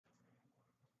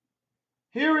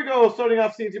Here we go. Starting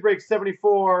off CNC break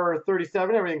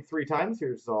 74-37. Everything 3 times.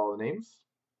 Here's all the names.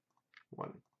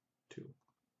 1, 2,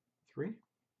 3.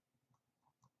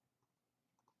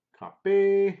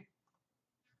 Copy.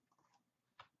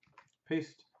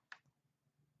 Paste.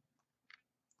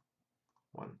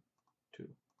 1, 2,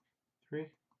 3.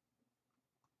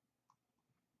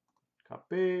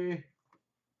 Copy.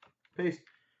 Paste.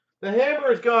 The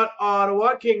Hammer's got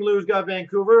Ottawa. King Lou's got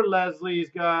Vancouver.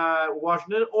 Leslie's got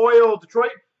Washington. Oil,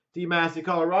 Detroit. D. Massey,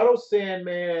 Colorado.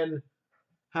 Sandman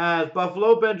has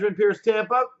Buffalo. Benjamin Pierce,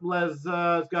 Tampa. Les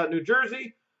got New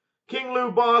Jersey. King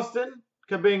Lou, Boston.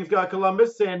 Kabing's got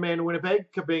Columbus. Sandman,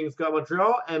 Winnipeg. Kabing's got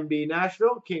Montreal. MB,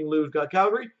 Nashville. King Lou's got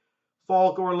Calgary.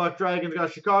 Falk or Luck Dragons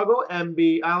got Chicago.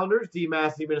 MB, Islanders. D.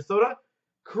 Massey, Minnesota.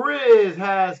 Chris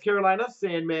has Carolina.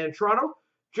 Sandman, Toronto.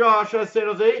 Josh has San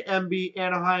Jose. MB,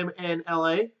 Anaheim, and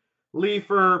LA. Lee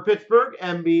for Pittsburgh.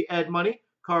 MB, Ed Money.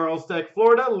 Carl Steck,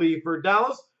 Florida. Lee for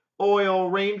Dallas.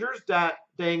 Oil, Rangers.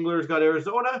 Danglers got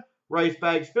Arizona. Rice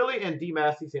Bags, Philly. And D.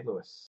 Massey, St. Louis.